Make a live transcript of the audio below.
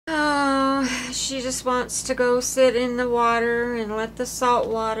she just wants to go sit in the water and let the salt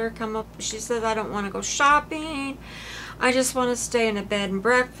water come up. She says, I don't want to go shopping. I just want to stay in a bed and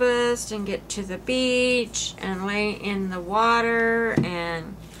breakfast and get to the beach and lay in the water.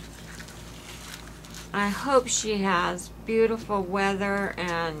 And I hope she has beautiful weather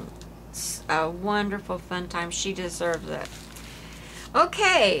and a wonderful fun time. She deserves it.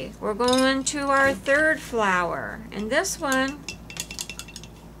 Okay, we're going to our third flower. And this one,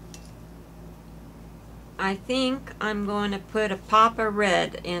 I think I'm going to put a pop of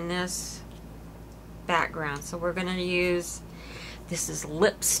red in this background. So we're going to use, this is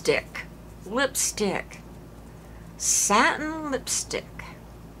lipstick. Lipstick. Satin lipstick.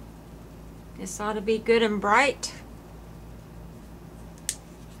 This ought to be good and bright.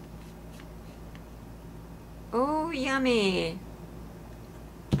 Oh, yummy.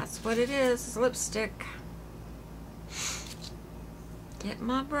 That's what it is lipstick. Get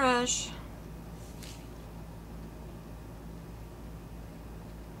my brush.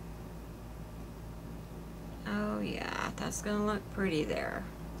 Oh yeah, that's gonna look pretty there.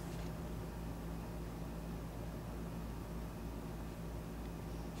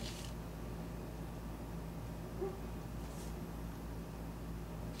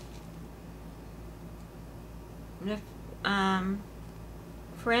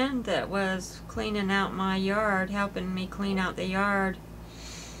 Friend that was cleaning out my yard, helping me clean out the yard,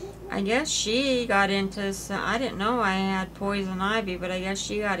 I guess she got into some, I didn't know I had poison ivy, but I guess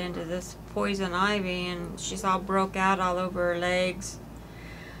she got into this poison ivy and she's all broke out all over her legs.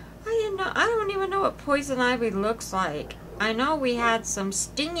 I don't even know what poison ivy looks like. I know we had some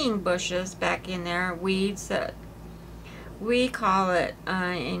stinging bushes back in there, weeds that we call it,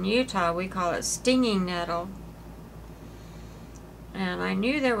 in Utah, we call it stinging nettle. And I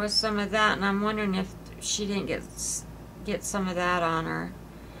knew there was some of that, and I'm wondering if she didn't get some of that on her.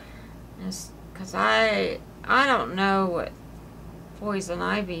 Because I don't know what poison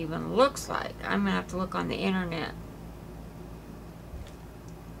ivy even looks like. I'm going to have to look on the internet.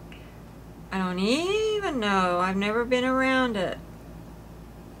 I don't even know. I've never been around it.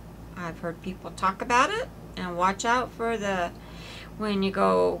 I've heard people talk about it, and watch out for when you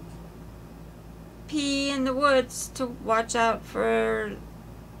go pee in the woods, to watch out for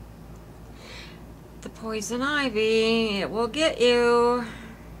the poison ivy. It will get you.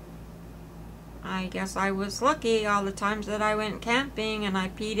 I guess I was lucky all the times that I went camping and I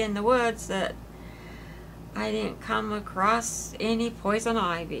peed in the woods that I didn't come across any poison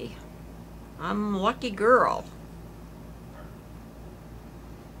ivy. I'm a lucky girl.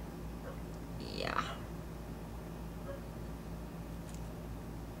 Yeah.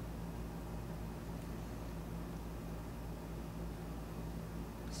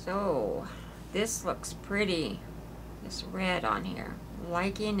 So, this looks pretty. This red on here.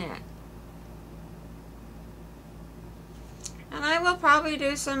 Liking it. And I will probably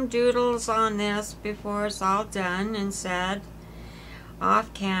do some doodles on this before it's all done and said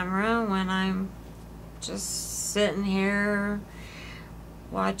off camera when I'm just sitting here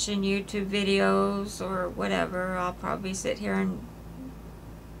watching YouTube videos or whatever. I'll probably sit here and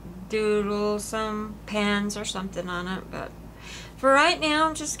doodle some pens or something on it, but for right now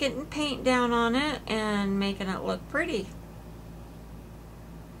I'm just getting paint down on it and making it look pretty.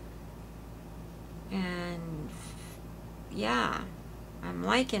 And yeah, I'm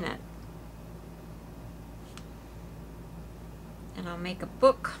liking it. And I'll make a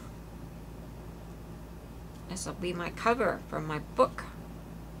book. This will be my cover for my book.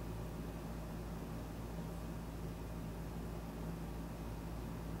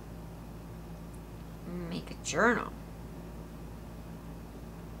 Make a journal.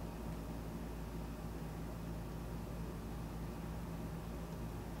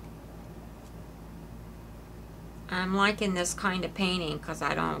 I'm liking this kind of painting because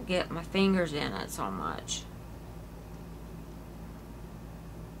I don't get my fingers in it so much.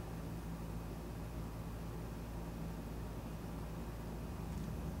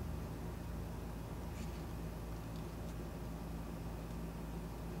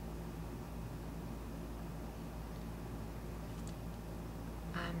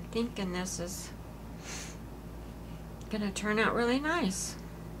 I'm thinking this is gonna turn out really nice.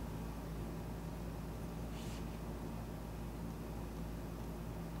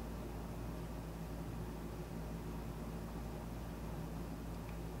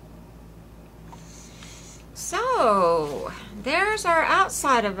 So, there's our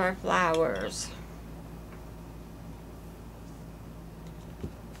outside of our flowers.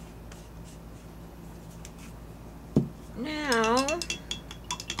 Now,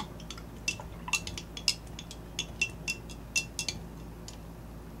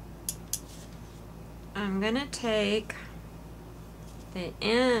 I'm gonna take the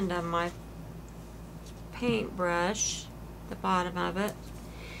end of my paintbrush, the bottom of it,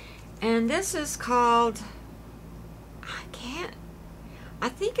 and this is called, I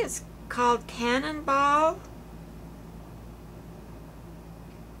think it's called Cannonball.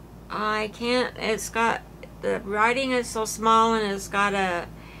 It's got, the writing is so small and it's got a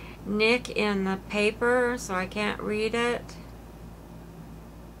nick in the paper, so I can't read it.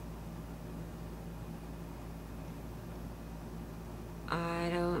 I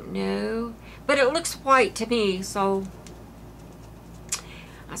don't know, but it looks white to me, so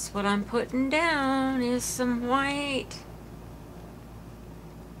that's what I'm putting down, is some white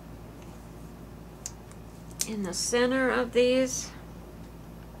in the center of these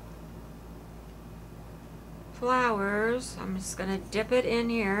flowers. I'm just gonna dip it in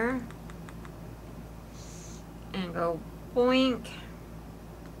here and go boink.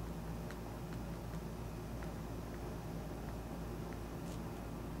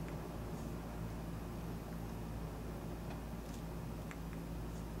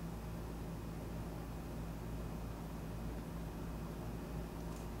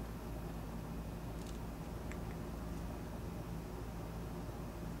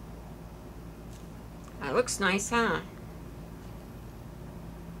 That looks nice, huh?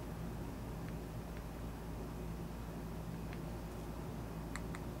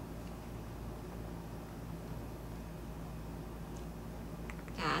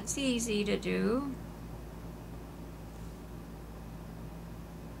 That's easy to do.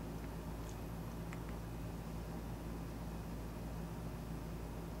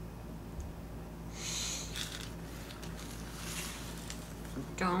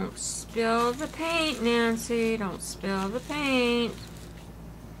 Don't spill the paint, Nancy. Don't spill the paint.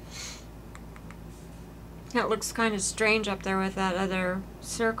 That looks kind of strange up there with that other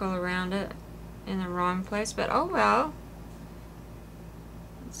circle around it in the wrong place, but oh well.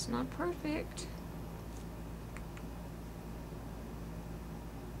 It's not perfect.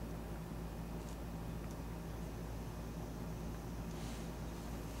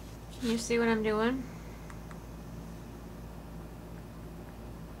 Can you see what I'm doing?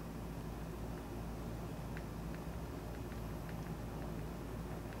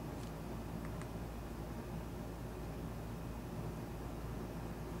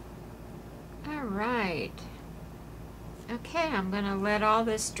 Alright. Okay, I'm going to let all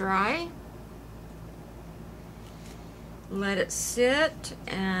this dry. Let it sit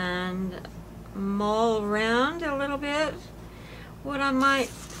and mull around a little bit. What I might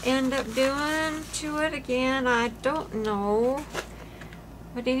end up doing to it again, I don't know.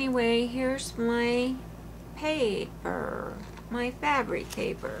 But anyway, here's my paper, my fabric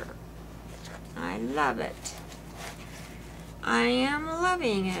paper. I love it. I am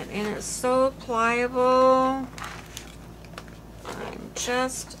loving it, and it's so pliable. I'm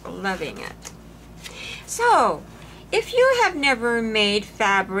just loving it. So, if you have never made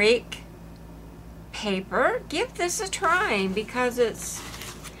fabric paper, give this a try, because it's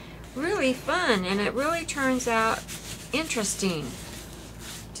really fun and it really turns out interesting,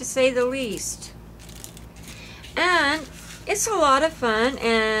 to say the least. And it's a lot of fun,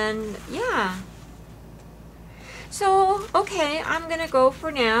 and yeah. So, okay, I'm gonna go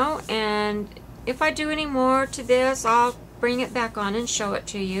for now, and if I do any more to this, I'll bring it back on and show it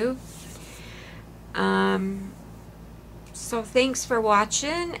to you. So thanks for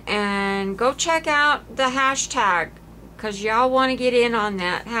watching, and go check out the hashtag, because y'all want to get in on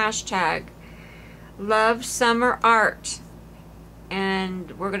that hashtag. Love Summer Art.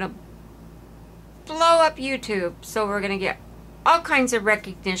 And we're going to blow up YouTube, so we're going to get all kinds of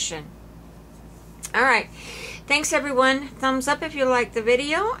recognition. Alright, thanks everyone. Thumbs up if you like the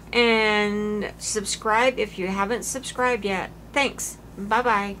video, and subscribe if you haven't subscribed yet. Thanks.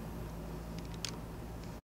 Bye-bye.